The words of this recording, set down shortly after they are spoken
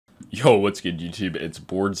Yo, what's good, YouTube? It's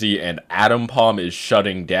boardzy, and ATOMPALM is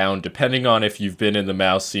shutting down. Depending on if you've been in the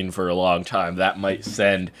mouse scene for a long time, that might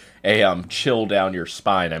send a chill down your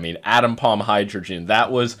spine. I mean, ATOMPALM Hydrogen, that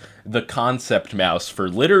was the concept mouse for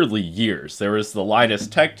literally years. There was the Linus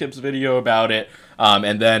Tech Tips video about it,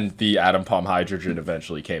 and then the ATOMPALM Hydrogen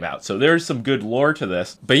eventually came out. So there's some good lore to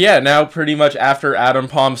this. But yeah, now pretty much after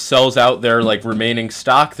ATOMPALM sells out their remaining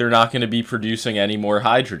stock, they're not going to be producing any more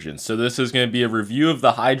hydrogen. So this is going to be a review of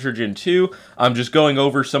the Hydrogen 2. I'm just going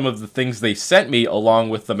over some of the things they sent me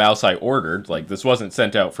along with the mouse I ordered. Like, this wasn't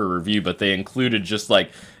sent out for review, but they included just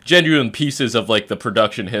genuine pieces of the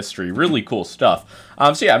production history. Really cool stuff.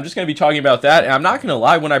 So yeah, I'm just going to be talking about that, and I'm not going to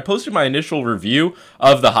lie, when I posted my initial review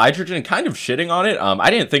of the Hydrogen, kind of shitting on it, I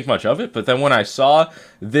didn't think much of it, but then when I saw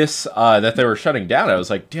this, that they were shutting down, I was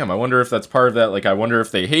like, damn, I wonder if that's part of that, I wonder if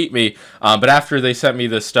they hate me, but after they sent me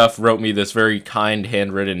this stuff, wrote me this very kind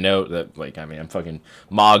handwritten note that, I mean, I'm fucking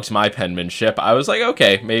Moggs my penmanship, I was like,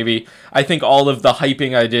 okay, maybe. I think all of the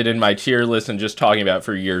hyping I did in my tier list and just talking about it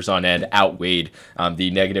for years on end outweighed the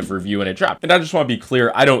negative review, and it dropped. And I just want to be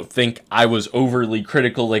clear, I don't think I was overly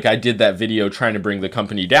critical I did that video trying to bring the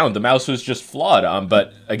company down. The mouse was just flawed,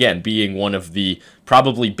 but again, being one of the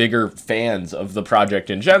probably bigger fans of the project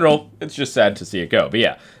in general, it's just sad to see it go. But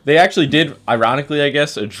yeah, they actually did, ironically, I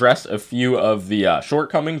guess, address a few of the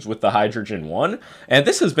shortcomings with the Hydrogen 1, and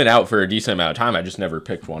this has been out for a decent amount of time. I just never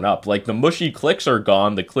picked one up. The mushy clicks are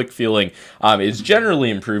gone. The click feeling is generally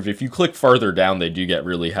improved. If you click farther down, they do get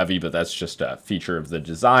really heavy, but that's just a feature of the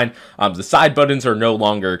design. The side buttons are no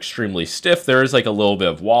longer extremely stiff. There is a little bit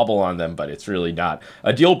of wobble on them, but it's really not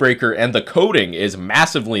a deal breaker, and the coating is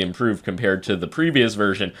massively improved compared to the previous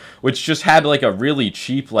version, which just had a really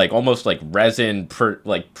cheap, almost resin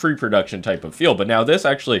pre-production type of feel. But now this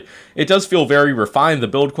actually, it does feel very refined. The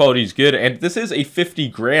build quality is good, and this is a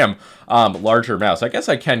 50-gram larger mouse. I guess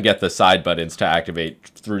I can get the side buttons to activate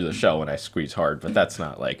through the shell when I squeeze hard, but that's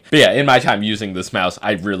not but yeah, in my time using this mouse,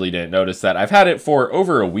 I really didn't notice that. I've had it for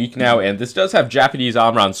over a week now, and this does have Japanese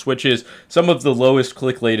Omron switches, some of the lowest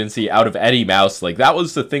click latency out of any mouse. That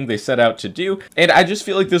was the thing they set out to do, and I just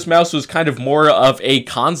feel this mouse was kind of more of a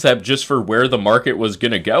concept just for where the market was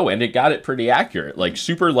gonna go, and it got it pretty accurate.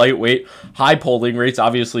 Super lightweight, high polling rates.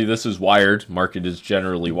 Obviously this is wired, market is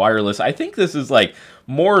generally wireless. I think this is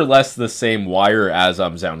more or less the same wire as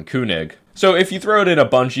Zaunkönig. So if you throw it in a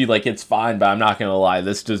bungee, it's fine, but I'm not going to lie,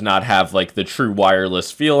 this does not have, the true wireless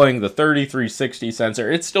feeling. The 3360 sensor,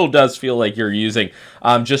 it still does feel like you're using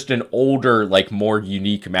just an older, more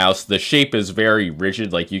unique mouse. The shape is very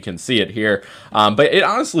rigid, you can see it here, but it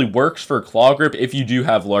honestly works for claw grip if you do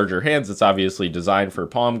have larger hands. It's obviously designed for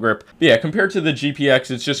palm grip. But yeah, compared to the GPX,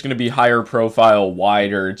 it's just going to be higher profile,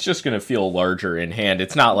 wider. It's just going to feel larger in hand.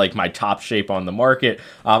 It's not my top shape on the market.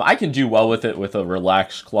 I can do well with it with a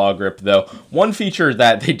relaxed claw grip, though. One feature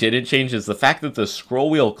that they didn't change is the fact that the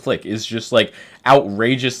scroll wheel click is just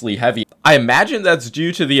outrageously heavy. I imagine that's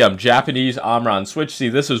due to the Japanese Omron switch. See,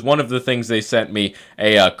 this is one of the things they sent me,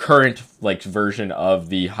 a current version of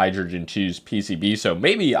the Hydrogen 2's PCB, so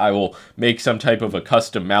maybe I will make some type of a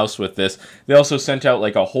custom mouse with this. They also sent out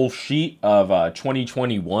a whole sheet of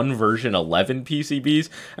 2021 version 11 PCBs.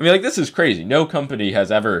 I mean, this is crazy. No company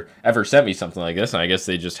has ever sent me something like this, and I guess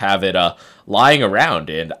they just have it lying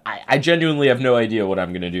around, and I genuinely have no idea what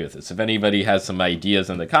I'm going to do with this. If anybody has some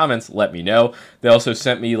ideas in the comments, let me know. They also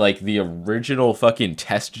sent me the original fucking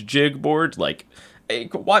test jig board,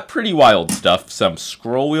 pretty wild stuff. Some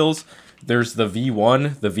scroll wheels. There's the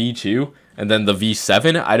V1, the V2, and then the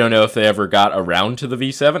V7. I don't know if they ever got around to the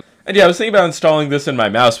V7. And yeah, I was thinking about installing this in my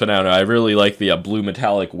mouse, but I don't know. I really like the blue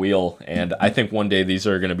metallic wheel, and I think one day these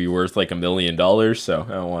are going to be worth $1 million, so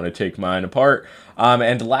I don't want to take mine apart.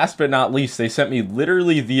 And last but not least, they sent me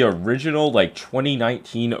literally the original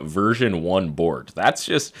 2019 version 1 board. That's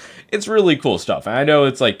just, it's really cool stuff. And I know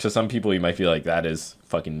it's to some people you might feel that is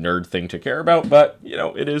fucking nerd thing to care about, but you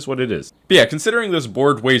know, it is what it is. But yeah, considering this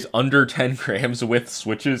board weighs under 10 grams with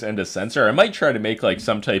switches and a sensor, I might try to make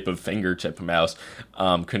some type of fingertip mouse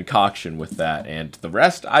concoction with that, and the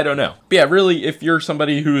rest, I don't know. But yeah, really, if you're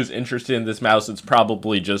somebody who is interested in this mouse, it's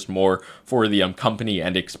probably just more for the company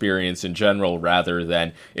and experience in general, rather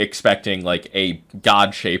than expecting a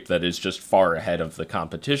god shape that is just far ahead of the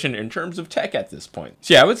competition in terms of tech at this point.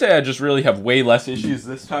 So yeah, I would say I just really have way less issues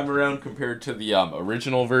this time around compared to the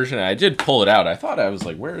original version. I did pull it out. I thought I was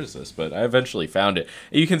where is this? But I eventually found it.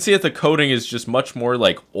 You can see that the coating is just much more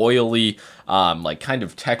oily, kind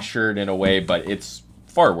of textured in a way, but it's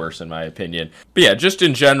far worse in my opinion. But yeah, just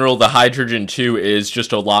in general, the Hydrogen 2 is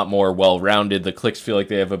just a lot more well-rounded. The clicks feel like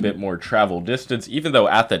they have a bit more travel distance, even though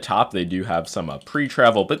at the top they do have some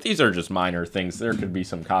pre-travel, but these are just minor things. There could be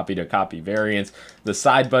some copy-to-copy variants. The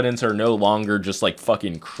side buttons are no longer just like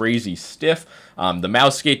fucking crazy stiff. The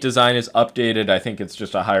mouse skate design is updated. I think it's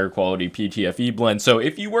just a higher quality PTFE blend. So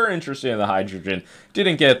if you were interested in the Hydrogen,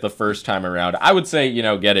 didn't get it the first time around, I would say, you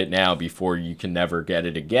know, get it now before you can never get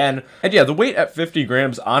it again. And yeah, the weight at 50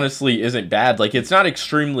 grams honestly isn't bad. Like, it's not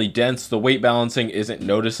extremely dense. The weight balancing isn't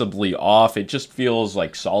noticeably off. It just feels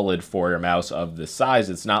like solid for a mouse of this size.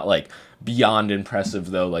 It's not like beyond impressive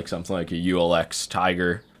though, like something like a ULX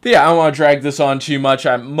Tiger. But yeah, I don't want to drag this on too much.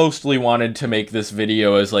 I mostly wanted to make this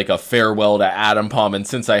video as like a farewell to ATOMPALM, and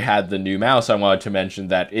since I had the new mouse, I wanted to mention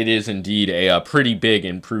that it is indeed a pretty big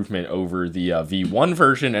improvement over the V1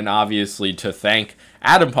 version, and obviously to thank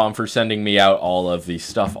ATOMPALM for sending me out all of the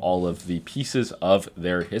stuff, all of the pieces of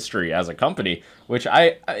their history as a company, which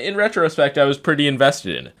in retrospect, I was pretty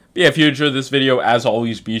invested in. But yeah, if you enjoyed this video, as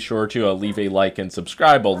always, be sure to leave a like and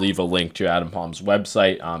subscribe. I'll leave a link to ATOMPALM's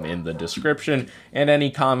website in the description. And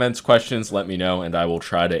any comments, questions, let me know, and I will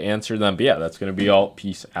try to answer them. But yeah, that's going to be all.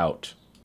 Peace out.